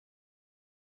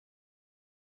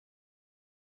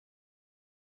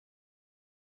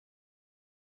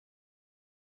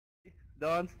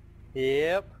Don?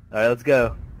 Yep. Alright, let's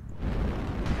go.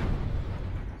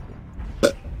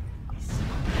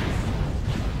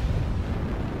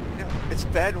 It's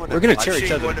bad when We're I'm gonna tear watching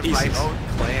each other one to of my pieces. own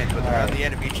clan when they're on the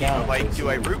enemy team. I'm like, do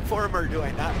I root for him or do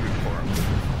I not root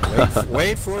for him?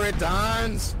 Wait for it,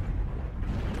 Dons!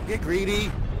 Get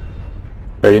greedy!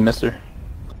 Ready, mister?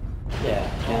 Yeah,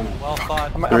 cannon. Well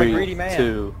thought. I'm a greedy man.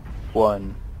 2,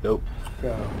 1, go.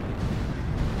 Go.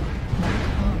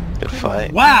 Good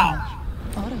fight. Wow!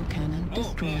 Autocannon Oh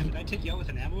destroyed. man, did I take you out with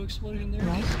an ammo explosion there?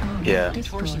 Right arm Yeah. My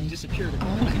torso destroyed. disappeared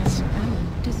at once. Autocannon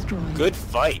ammo destroyed. Good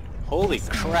fight. Holy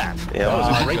crap. Yeah, that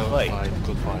was a great fight.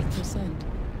 Good fight.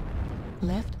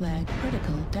 Left leg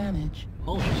critical damage.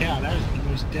 Holy cow, that is the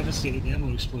most devastating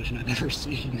ammo explosion I've ever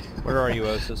seen. Where are you,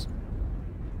 Osis?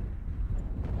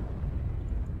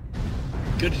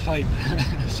 Good fight,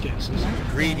 Skepsis.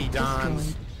 Greedy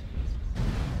Dons.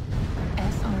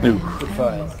 Ooh. Good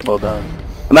fight. Well done.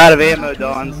 I'm out of ammo,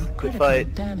 Don. Good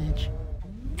fight. Damage.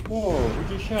 Whoa,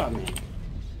 who just shot me?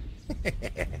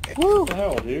 What the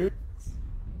hell, dude?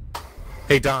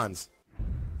 Hey, Dons.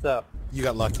 What's up? You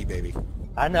got lucky, baby.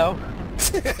 I know.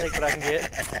 Take what I can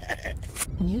get.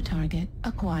 New target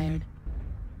acquired.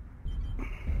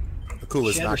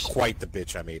 Akula's not Shatter quite the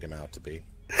bitch I made him out to be.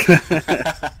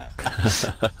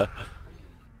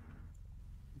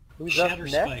 Who's up Shatter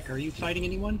next? Spike, are you fighting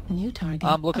anyone? New target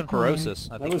I'm looking for acquired. Osis.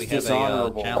 I That think was we have a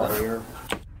dishonorable, challenge. warrior.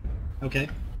 Okay.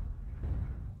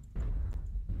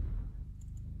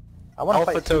 I want to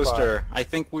Alpha fight Tupac. Toaster, I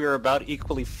think we are about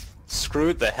equally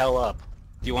screwed the hell up.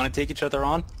 Do you want to take each other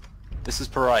on? This is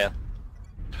Pariah.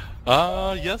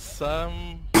 Yes,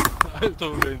 I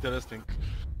thought very interesting.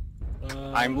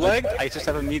 I'm legged, I just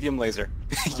have a medium laser.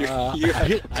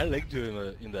 I like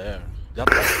you in the air. Just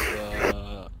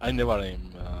like, I never aim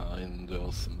in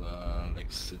duels, like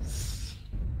it's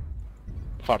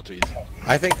far too easy.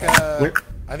 I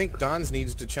think Dons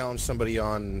needs to challenge somebody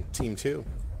on Team 2.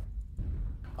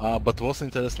 But was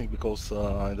interesting because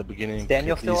in the beginning,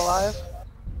 Daniel at still least alive?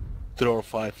 3 or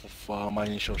 5 of my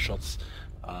initial shots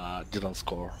didn't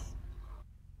score.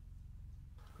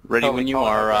 Ready when you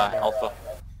are, Alpha.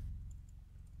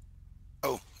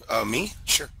 Oh, me?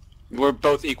 Sure. We're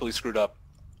both equally screwed up.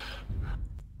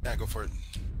 Yeah, go for it.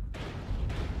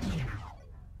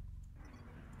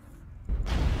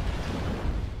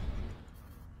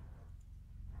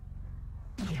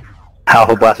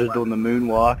 Alpha Blaster's doing the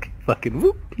moonwalk. Fucking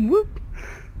whoop, whoop.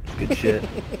 Good shit.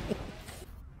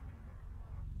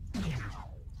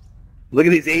 Look at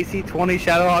these AC-20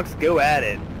 Shadowhawks go at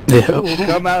it. Yeah. We'll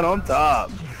come out on top.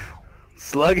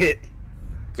 Slug it.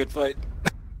 Good fight.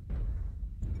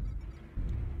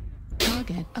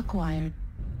 Target acquired.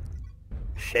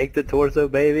 Shake the torso,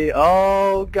 baby.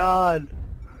 Oh, God.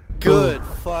 Good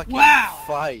fucking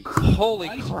fight. Holy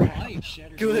Nice crap. fight,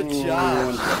 Shatter Good Spike.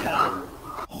 job.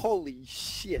 Holy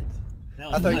shit. That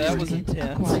I thought That you was Target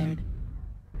intense. acquired.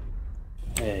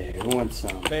 Hey, who wants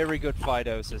some? Very good fight,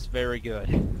 Osis. Very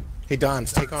good. Hey,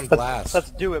 Dons, take on Blast.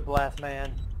 Let's do it, Blast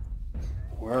Man.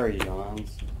 Where are you,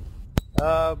 Dons?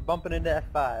 Bumping into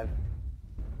F5.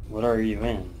 What are you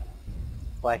in?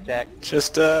 Blackjack.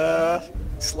 Just,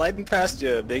 sliding past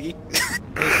you, Biggie.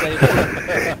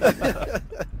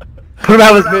 Put him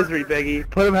out of his misery, Biggie.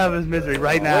 Put him out of his misery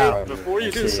right now. Wait, before you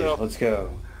Let's do see. so. Let's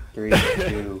go. 3,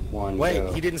 2, 1, Wait,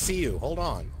 go. he didn't see you. Hold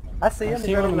on. I see him. I see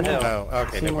He's him over on the the hill. map. Oh,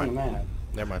 okay, See him never on the mind. map.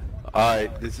 Never mind.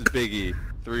 Alright, this is Biggie.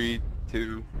 3,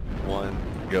 2, 1,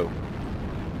 go.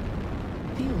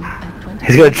 Fuel at 20%.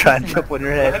 He's gonna try and jump on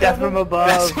your head. Death from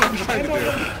above.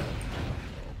 Right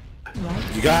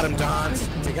You got him, Dons.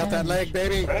 Take out that leg,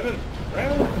 baby. Left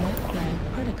leg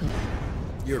critical.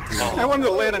 You're greedy. I wanted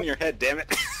to land on your head, damn it.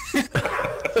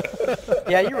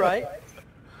 Yeah, you're right.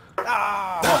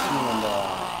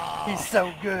 Ah! He's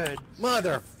so good.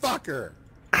 Motherfucker!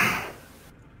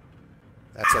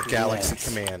 That's our Galaxy Yes.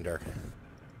 Commander.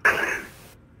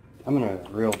 I'm gonna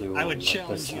real duel. I would like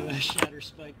challenge this you one. to Shatter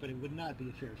Spike, but it would not be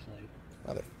a fair fight.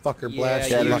 Motherfucker, Yeah,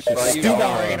 Blast. you You lucky right Stu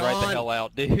got right right the on. hell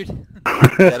out, dude.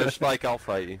 Shatter Spike, I'll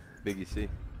fight you. Biggie C.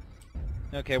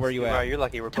 Okay, where you Wow, at? you're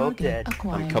lucky we're both Target dead.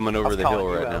 acquired. Coming I over was the calling hill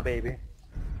you right out, now. baby.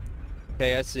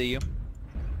 Okay, I see you.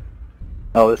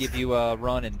 Oh, this Give you a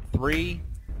run in 3,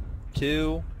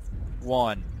 2,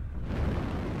 1.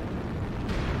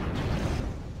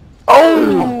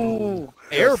 Oh!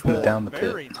 Airborne. Down the pit.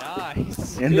 Very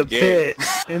nice. In the pit.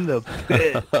 In the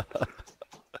pit.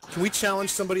 Can we challenge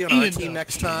somebody on our team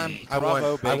next time? I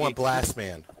Bravo, want Biggie. Blast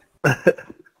Man.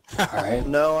 Alright.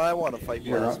 No, I want to fight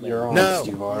You're, Blast Man. you're on, No,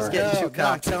 Stu R. getting too I'm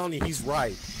cocky. telling you, he's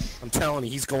right. I'm telling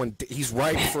you, he's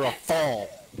right for a fall.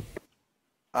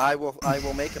 I will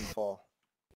make him fall.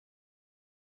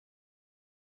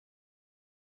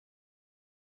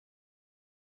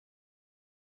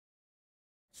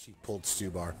 She pulled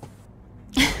stew bar.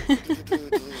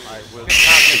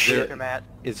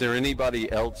 Is there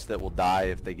anybody else that will die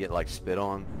if they get like spit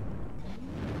on?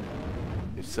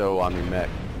 If so, I'm your mech.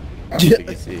 You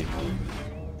can see.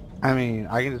 I mean,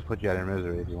 I can just put you out of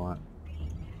misery if you want.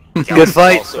 Good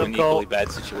fight. Also an equally bad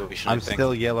situation. I'm I think.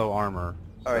 still yellow armor.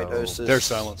 Alright, so... There's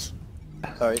silence.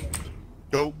 Alright.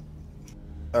 Go.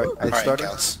 Alright, I started.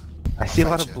 I see a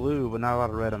lot of blue, but not a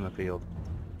lot of red on the field.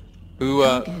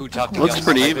 Who talked to Looks Gals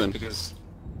pretty on even. Because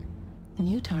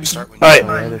New target.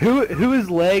 Alright, who is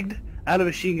legged, out of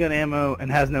machine gun ammo,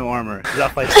 and has no armor? Is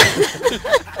that fight?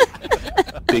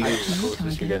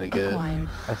 Closest you're gonna get. I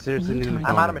seriously need I'm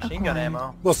out of machine gun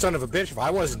ammo. Well, son of a bitch, if I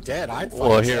wasn't dead, I'd fucking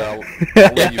Well, here,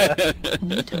 I'll let you...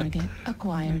 New target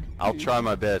acquired. I'll try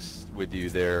my best with you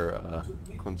there,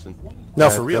 Clemson. No,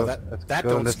 for real, that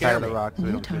don't scare me.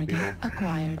 New target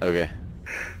acquired. Okay.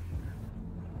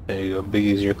 There you go.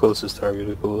 Biggie's your closest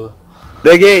target. Cool.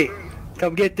 Biggie,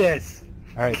 come get this.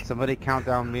 Alright, somebody count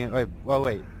down me. Wait, well,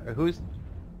 wait. Who's...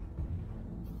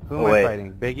 Who am Wait. I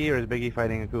fighting? Biggie or is Biggie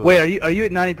fighting Akula? Wait, are you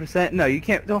at 90%? No, you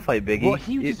can't. Don't fight Biggie. Well,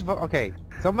 he just... Okay,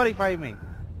 somebody fight me.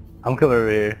 I'm coming over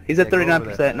here. He's at Yeah, go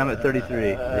over 39% there. and I'm at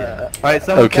 33. Alright,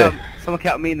 someone Okay.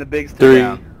 count me and the bigs to 3,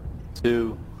 down.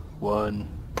 2, 1,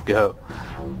 go.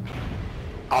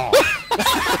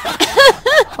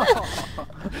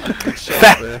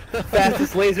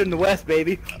 Fastest laser in the West,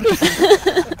 baby.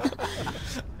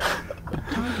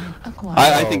 Acquired.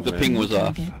 I think the ping was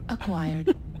off. Target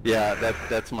acquired. Yeah,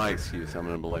 that's my excuse. I'm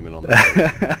gonna blame it on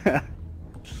that.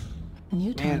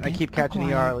 New target Man, I keep catching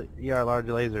acquired. ER large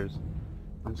lasers.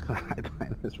 I'm just gonna hide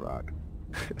behind this rock.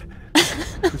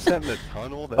 Who's that in the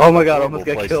tunnel? That's Oh my a god, horrible almost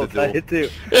got place killed. to I duel. hit too.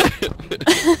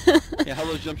 Yeah, how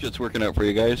those jump shots working out for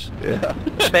you guys? Yeah.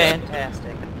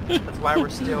 Fantastic. That's why we're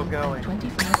still going.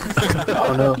 25%.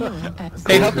 Oh no.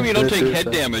 Hey, how come you don't take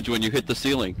head damage when you hit the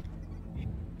ceiling?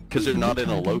 Because they're not in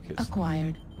a Target locus.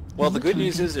 Acquired. well, the New good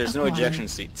news target is there's no acquired. ejection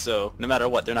seat, so no matter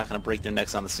what, they're not going to break their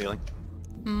necks on the ceiling.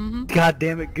 God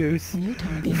damn it, Goose. New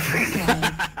target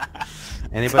acquired.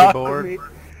 Anybody Talk bored? to me.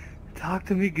 Talk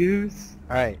to me, Goose.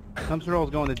 Alright, some roll's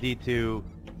going to D2.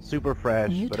 Super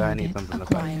fresh, New but I need target something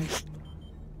to fight. acquired.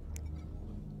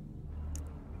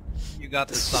 You got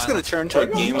this. This is going to turn to a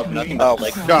game of nothing Oh, but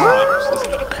like God. fighters,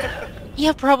 isn't it?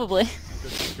 Yeah, probably.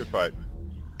 Good fight.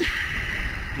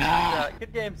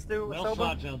 Good game, Stu. Well Sober.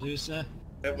 fought, Valdusa.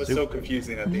 That was so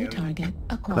confusing at the New end. target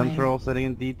acquired. Central sitting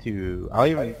in D2.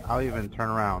 I'll even turn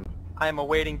around. I am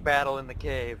awaiting battle in the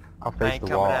cave. I'll I face ain't the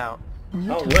coming wall. out.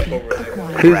 New I'll target whip over there.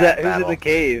 acquired. Who's Rat that? Who's in battle. the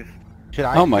cave? Should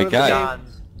I Oh go my to the God. cave?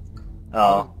 John's.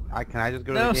 Oh. Can I just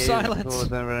go to No, the cave? silence.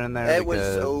 With everyone in there It was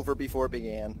because over before it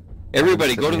began.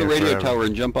 Everybody, go to the sitting here radio forever. tower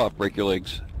and jump off. Break your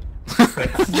legs. New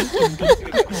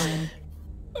target acquired.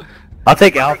 I'll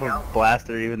take Alpha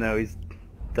Blaster even though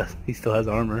he still has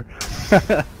armor.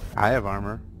 I have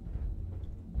armor.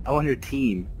 I'm on your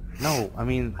team. No, I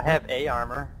mean, I have A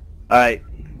armor. Alright,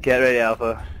 get ready,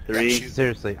 Alpha. 3,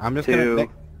 seriously, I'm just 2, gonna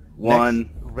 1,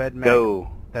 red mech go.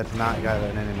 that's not got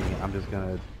an enemy. I'm just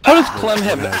gonna. How does Clem I'm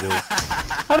have? gonna do.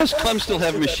 How does Clem still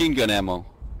have machine gun ammo?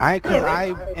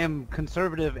 I am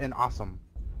conservative and awesome.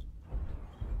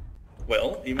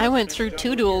 Well, I went through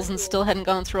 2 duels and still hadn't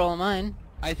gone through all of mine.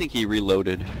 I think he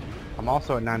reloaded. I'm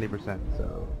also at 90%,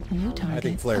 so. New target I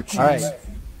think Flare acquired. cheats.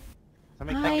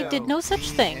 I did no such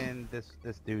thing. And this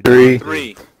dude.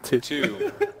 3,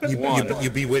 2, You 1. you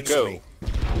bewitched Go. me.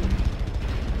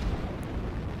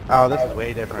 Oh, this is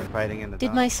way different fighting in the.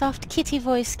 Did my soft kitty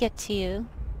voice get to you?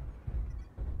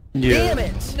 Damn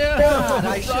it! No! God,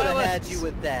 I should have had you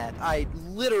with that. I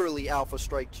literally alpha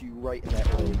striked you right in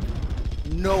that leg.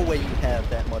 No way you have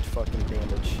that much fucking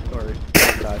damage or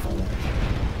dive on that.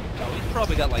 Oh, he's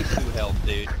probably got like 2 health,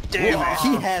 dude.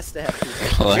 He has to have 2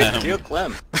 health. Clem. Kill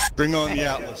Clem. Bring on the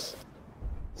Atlas.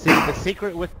 See, the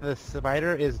secret with the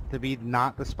spider is to be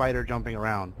not the spider jumping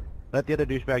around. Let the other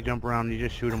douchebag jump around and you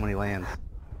just shoot him when he lands.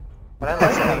 But I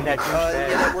like having that Yeah, douchebag.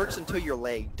 that works until you're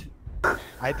legged.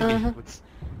 I think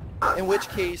In which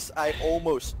case, I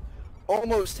almost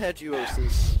had you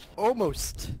Osis.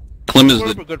 Almost. Clem is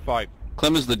A the good fight.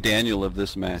 Clem is the Daniel of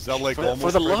this match. Is that like For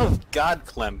almost the love of God,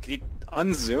 Clem, can you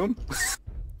unzoom?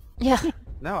 Yeah.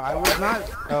 No, I was not.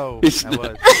 Oh, He's I not.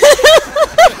 was.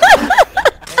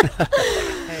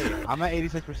 Hey, I'm at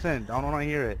 86%. I don't want to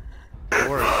hear it. It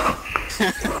works.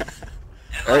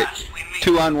 Alright,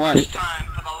 2 on 1.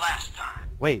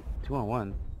 Wait, 2 on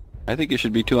 1. I think it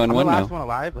should be 2 on I'm 1 the last now. one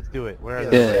alive. Let's do it. Where are Yeah.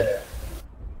 they?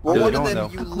 Well, How's it one of going,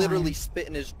 them, though? you literally spit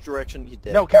in his direction, he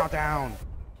did. No countdown.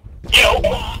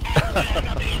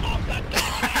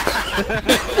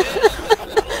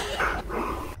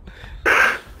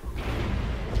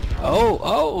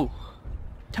 Oh!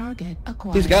 Target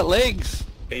acquired. He's got legs!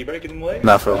 Are you breaking him legs?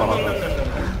 Not for long.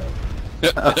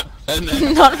 And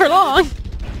then... Not for long.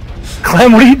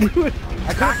 Clem, what are you doing?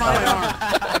 I couldn't find my arm.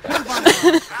 I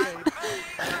couldn't find my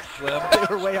arm.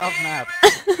 They were way off map.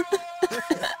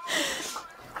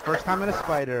 First time in a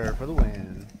spider for the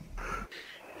win.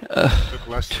 Took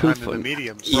less time than the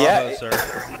mediums. Yeah, sir.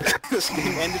 this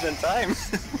game ended in time.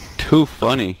 Too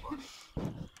funny.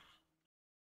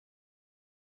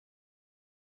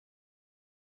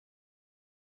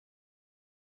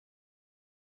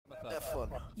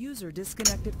 User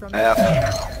disconnected from F.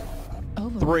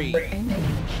 3,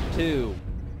 2,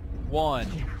 1,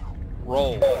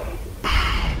 roll.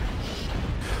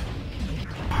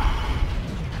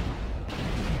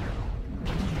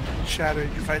 Shadow,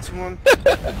 did you fight someone?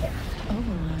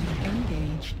 Override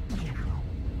engaged.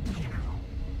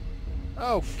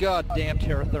 Oh god damn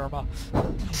Terra Therma.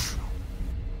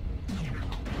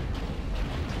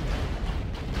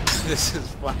 This is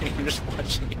funny. I'm just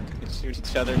watching you shoot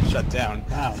each other and shut down.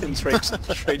 Wow. And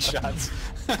trade shots.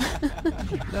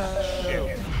 No.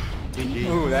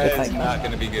 Ooh, that is not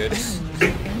going to be good.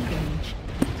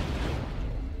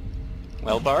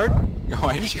 Well, Bard,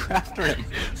 why did you after him?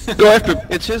 Go after him.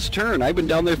 It's his turn. I've been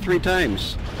down there 3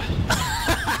 times.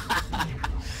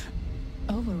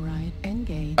 Override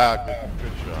engaged.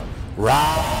 Good shot.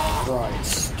 Right,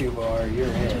 Stubar, you're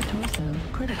in. Torso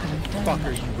critical damage. Fuck,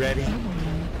 are you ready?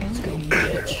 Override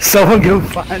engaged. Someone go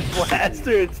find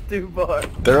Blaster. It's too far.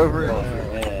 They're over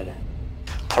it.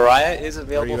 Pariah is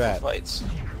available Where you for at? fights.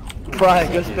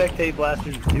 Brian, go spectate Blaster.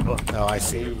 It's too far. Oh, I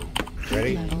see.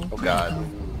 Ready? Oh god.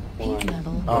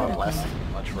 Level Oh, critical. less.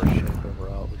 Much worse shape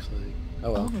overall, looks like.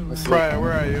 Oh well. Let's see. Brian,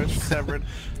 where are you? It's severed.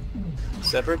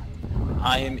 Severed.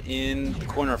 I am in the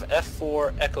corner of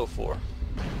F4, Echo 4.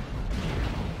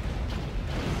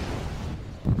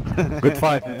 Good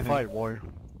fight, Warrior.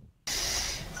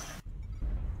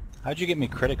 How'd you get me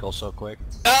critical so quick?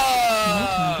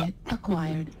 Target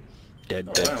acquired. Dead.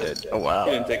 Oh wow.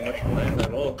 He didn't take much from that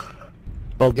at all.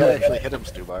 Well, You gotta actually hit him,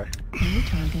 Stubar. New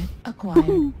target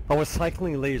acquired. I was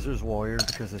cycling lasers, Warrior,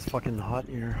 because it's fucking hot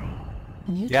here.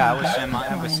 New Yeah, I was target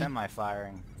acquired.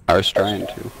 semi-firing. I was trying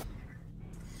to.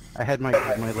 I had my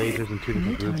lasers in 2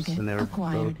 New different groups, target and they were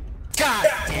acquired. God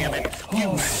damn it!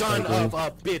 You son of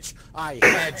a bitch! I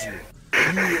had you!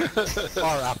 You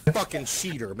are a fucking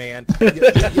cheater, man. You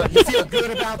feel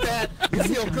good about that? You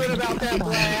feel good about that,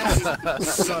 Blast?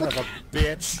 Son of a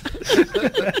bitch.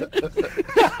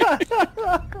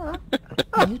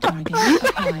 New target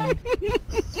acquired.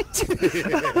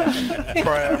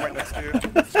 Brian, I'm right next to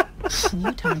you.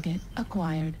 New target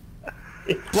acquired.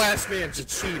 Blast man's a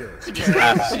cheater.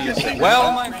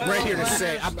 Well, my Right here to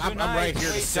say, I'm right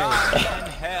here to say,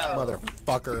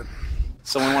 motherfucker.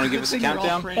 Someone want to give us a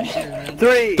countdown?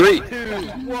 3, 3. 2,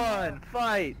 1,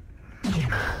 fight!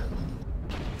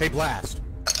 Hey, Blast.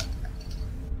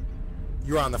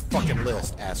 You're on the fucking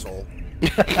list, asshole.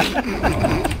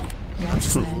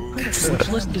 Which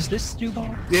list is this,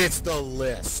 Stubar? It's the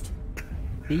list.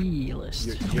 The list.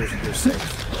 You're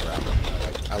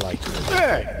safe. I like you.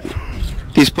 Hey!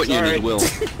 He's putting you in his will.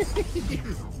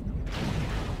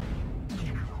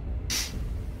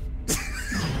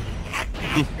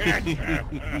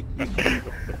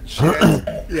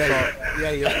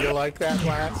 Yeah, you like that,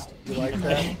 Blast? You like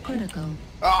that? Critical.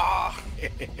 Ah!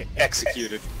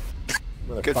 Executed. Good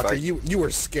Motherfucker, fight. you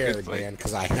were scared, man,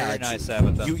 because I had nice, you.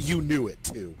 Abatha. You knew it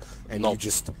too, and Nope.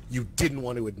 you didn't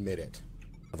want to admit it.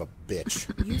 Of a bitch.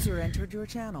 User entered your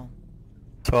channel.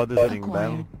 So this hitting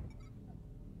battle.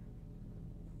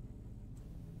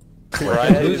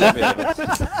 Pariah is available.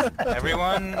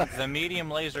 Everyone, the medium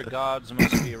laser gods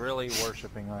must be really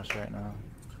worshipping us right now.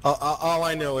 All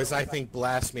I know is I think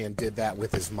Blastman did that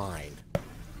with his mind.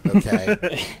 Okay?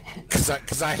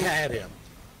 Because I had him.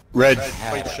 Red,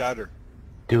 had fight him. Shatter.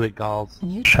 Do it, Galls.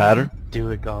 Shatter? Do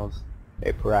it, Galls.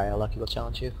 Hey, Pariah, Lucky will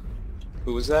challenge you.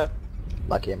 Who was that?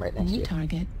 Lucky, I'm right next to New you.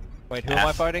 target. Wait, who am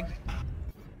I fighting?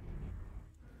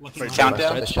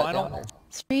 Countdown? Shut Final? down there.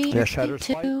 3, Yeah, Shatter's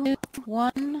 2,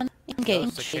 1,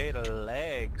 engage. Cicada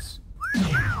legs.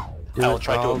 I'll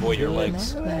try to avoid your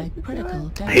legs. Left leg critical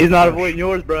damage. He's not avoiding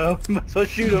yours, bro. So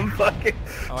shoot him, fuck it.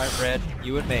 Alright, Red,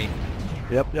 you and me.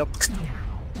 Yep.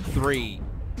 3,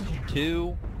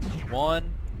 2,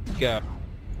 1, go.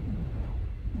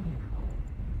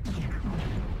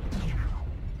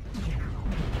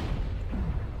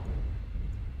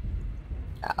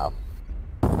 Ow.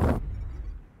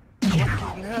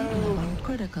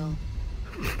 Critical.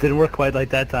 Didn't work quite like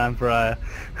that time, Pariah.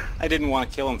 I didn't want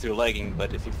to kill him through legging,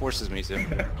 but if he forces me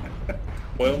to.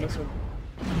 Well, Mr.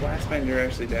 Blastman, you're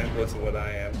actually damn close to what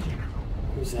I am.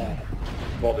 Who's that?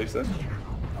 What is it?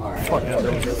 Alright, Fuck,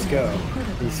 let's go.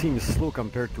 He seems slow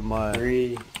compared to my...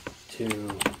 3, 2,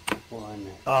 1,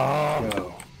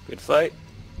 go. Good fight.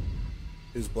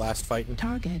 Who's blast fighting?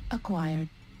 Target acquired.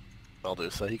 I'll do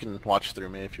so. You can watch through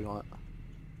me if you want.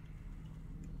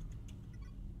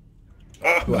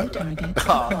 New target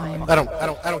acquired. I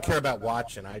don't care about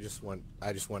watching. I just want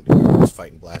who's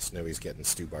fighting blast know he's getting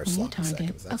stew bar New slot in target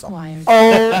seconds. That's all. acquired.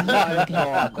 Oh New my target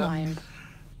God. acquired.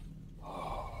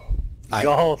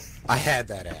 Golf. I had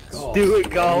that ass. Do it,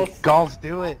 golf. Golf,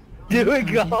 do it. Do it,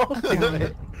 golf. Do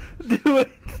it. Do it.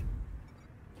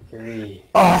 3,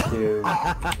 Oh. 2,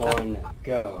 1,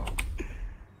 go.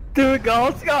 Do it,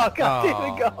 golf. Oh, God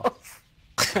damn it, golf.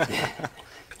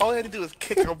 All I had to do was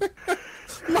kick him.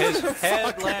 His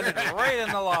head landed right in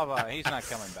the lava. He's not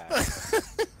coming back.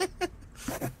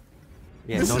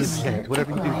 Yeah, don't eject.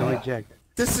 Whatever you do, don't eject.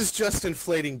 This is just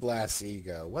inflating Blast's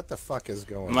ego. What the fuck is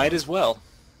going on? Might as well.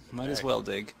 Might as well,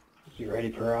 Dig. You ready,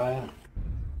 Pariah?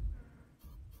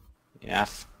 Yeah.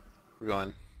 We're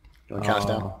going. You want to count us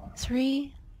down?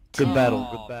 3, Good 2, battle.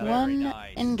 Good battle. 1,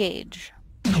 engage.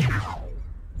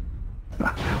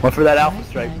 Went for that alpha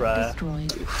strike, Brian.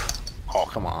 Destroyed. Oh,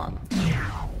 come on.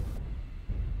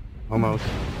 Almost.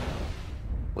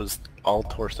 Was all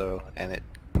torso, and it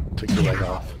took your leg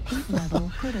off. Heat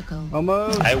level critical.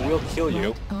 Almost. I will kill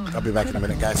you. I'll be back in a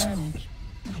minute, guys. Damage.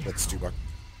 Let's stew bar.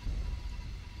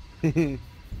 Dude,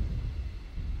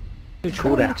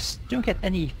 codecs don't get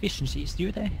any efficiencies,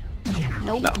 do they? Heat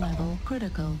level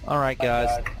critical. Alright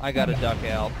guys, I gotta duck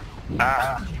out.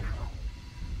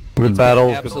 Good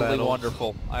battle. Absolutely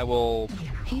wonderful. I will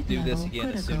Heat do this level again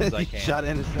as critical. soon as I can. Shot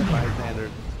innocent by Xander.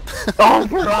 Oh,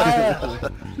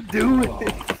 Brian. Do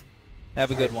it. Have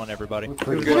a good one, everybody.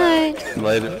 Good night.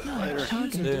 Later.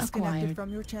 Target Disconnected acquired. from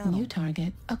your channel. New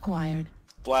target acquired.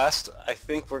 Blast, I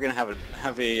think we're gonna have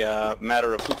a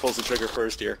matter of who pulls the trigger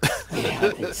first here. Yeah, I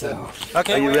think so.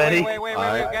 Okay, Are you ready? wait,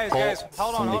 guys,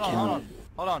 hold on.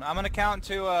 I'm gonna count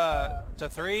to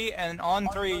 3, and on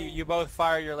 3, you both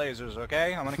fire your lasers,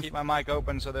 okay? I'm gonna keep my mic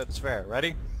open so that it's fair.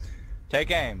 Ready? Take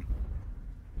aim.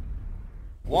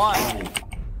 1,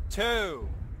 2,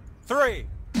 3.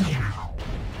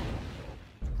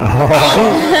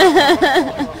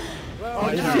 Oh,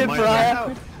 shit,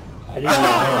 Brian. I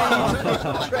didn't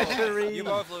know. Treasury. You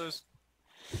both lose.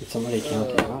 Did somebody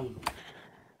count down?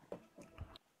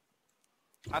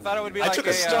 I thought it would be I like took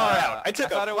a star out. I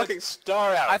took a fucking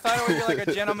star out. I thought it would be like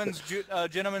a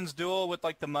gentleman's duel with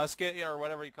like the musket or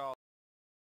whatever you call it.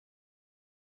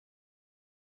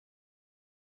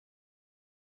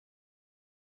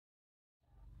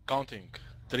 Counting.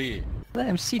 3, The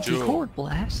MCT 2, cord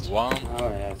blast. 1. Oh,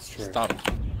 yeah, that's true. Start.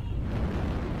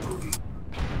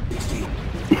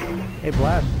 Hey,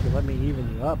 Blast, you can let me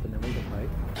even you up and then we can fight.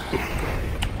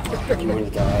 You want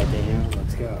to go out there?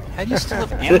 Let's go. How do you still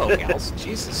have ammo, gals?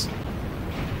 Jesus.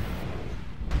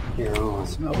 You're on.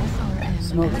 SRM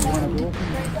Smoke, you wanna duel?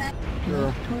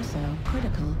 Left torso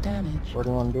critical damage. We're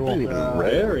going duel.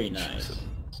 Very nice.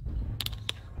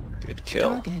 Good kill.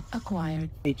 Target acquired.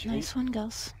 Nice one,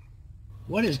 Gus.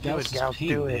 What is Do it, Gauss's Gauss, ping,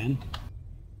 do it. man?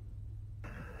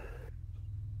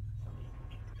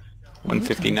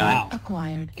 159.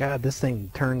 Acquired. God, this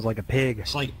thing turns like a pig.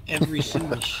 It's like every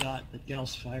single shot that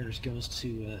Gauss fires goes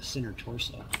to center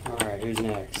torso. Alright, who's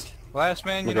next? Last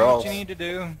man, you know what you need to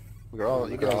do?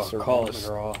 You guys are Call us.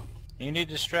 McGraw. You need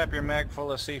to strap your mech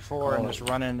full of C4 and just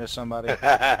run into somebody.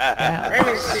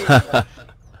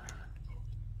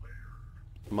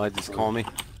 Might just call me.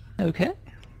 Okay.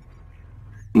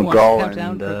 McGall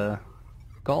Countdown and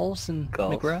Gauls and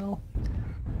Gauls. McGraw.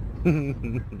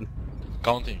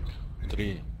 counting.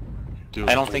 3, 2.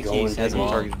 I don't think he hasn't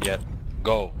targeted yet.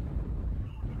 Go.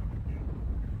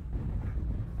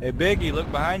 Hey, Biggie,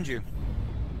 look behind you.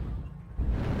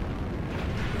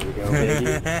 Here we go,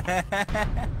 Biggie.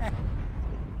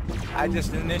 I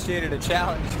just initiated a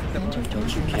challenge. Center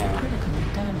torso critical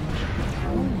damage.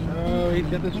 Warning. Oh, he's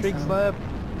got the streak missile. slap.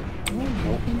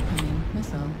 Warning. Incoming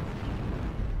missile.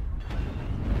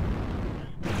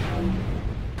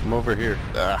 Come over here.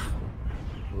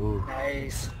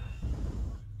 Nice.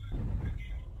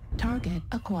 Target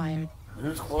acquired.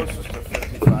 Who's closest to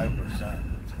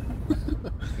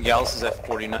 55%? Gals is at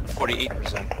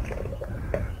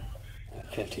 48%.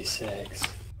 56.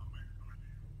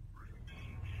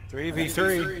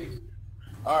 3v3.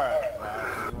 Alright,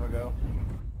 you wanna go?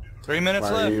 3 minutes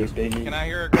Why are you, left. Biggie? Can I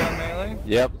hear a gun melee?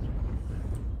 Yep.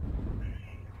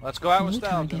 Let's go out with New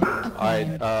style. target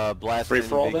acquired. Alright, Blast Free and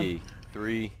for all then? Biggie.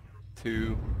 3,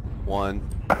 2, 1.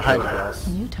 Hi, girls.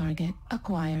 New target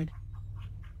acquired.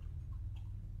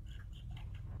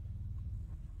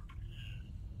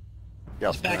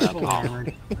 His back's fully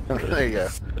armored. There you go.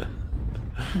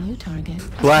 New target.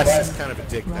 Blast is kind of a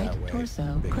dick Right that way.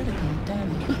 torso. Critical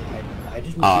damage. I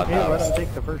didn't Ah, hey, no. let him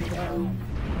take the first shot.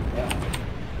 Yeah.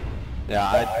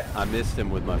 Yeah, I missed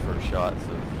him with my first shot,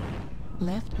 so...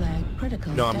 Left leg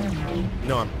critical No, damage.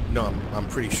 I'm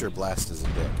pretty sure Blast is a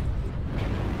dick.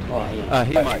 Well, yeah.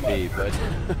 He might be, but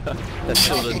that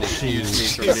still doesn't excuse me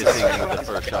from missing him with the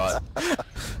first shot.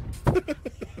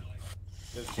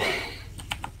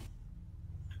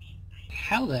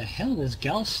 How the hell is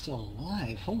Gals still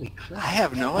alive? Holy crap. I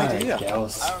have no Alright, idea.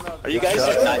 Gals. Are you guys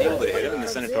just not able to hit him in the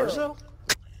center torso?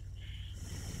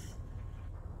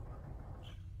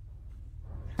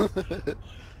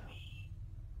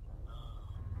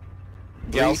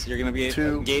 Gals, you're gonna be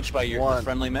engaged by your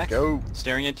friendly mech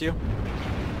staring at you.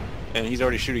 And he's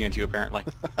already shooting at you, apparently.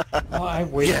 Oh, I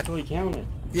waited until he counted.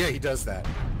 Yeah, he does that.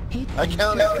 I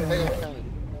counted. Hey, I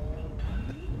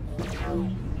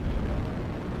counted.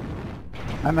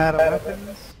 I'm out of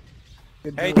weapons.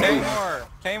 Good Hey, duel.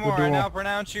 Tamor, I now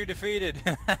pronounce you defeated.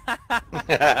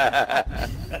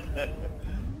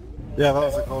 Yeah, that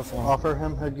was a close one. Offer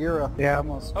him Hagira. Yeah,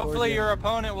 almost. Hopefully your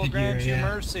opponent will grant you yeah.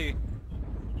 mercy.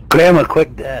 Grant him a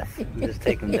quick death and just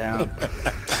take him down.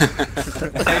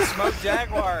 Hey, Smoke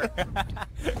Jaguar.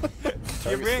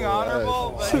 You're being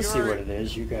honorable, but I see what you're... it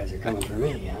is. You guys are coming for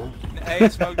me, huh? Hey,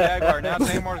 Smoke Jaguar, now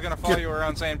Tamor's gonna follow you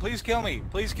around saying, please kill me,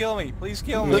 please kill me, please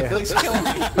kill me, please kill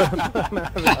me.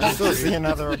 I still see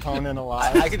another opponent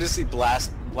alive. I can just see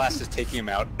Blast just taking him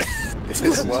out.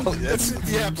 Well,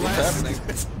 yeah, Blast.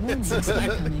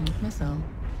 Incoming missile.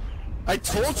 I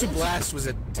told you Blast was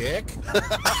a dick. He'll do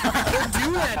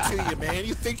that to you, man.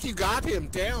 You think you got him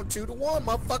down 2-1,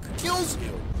 motherfucker kills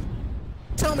you.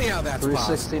 Tell me how that's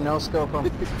 360 no scope him.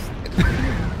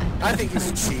 I think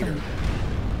he's a cheater.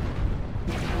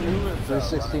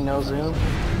 360 no zoom.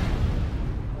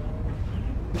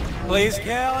 Please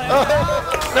kill him.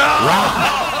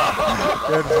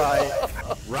 Good fight.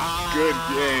 Good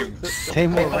game.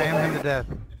 Tamor ran him to death.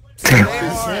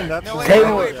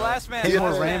 Wait, Blastman,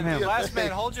 Tamor ram him. Blastman,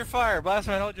 hold your fire.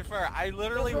 Blastman, hold your fire. I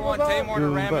literally want Tamor to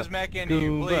ram his mech into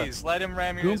you, please. Let him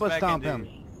ram his mech into you.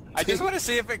 I just want to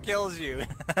see if it kills you.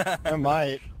 I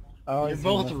might. Oh, You're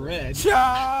both red.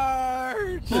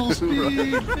 Charge! Full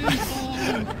speed!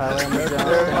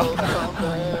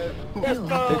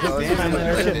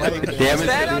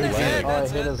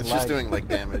 It's just doing like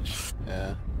damage.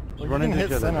 Yeah. Running into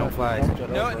each other, don't fly.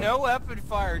 No weapon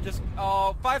fire, just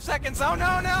 5 seconds. Oh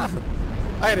no.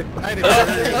 I had a terrier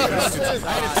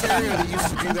that used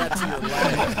to do that to your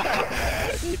leg.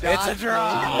 It's a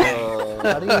draw.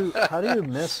 How do you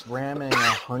miss ramming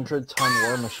 100-ton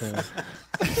war machine?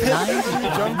 It's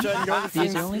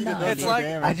like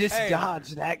I just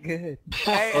dodged that good.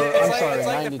 Hey, it's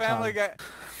like the Family Guy.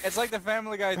 It's like the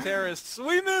Family Guy terrorists.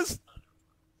 We missed.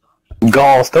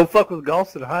 Gauls, don't fuck with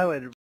Gauls and Highlander.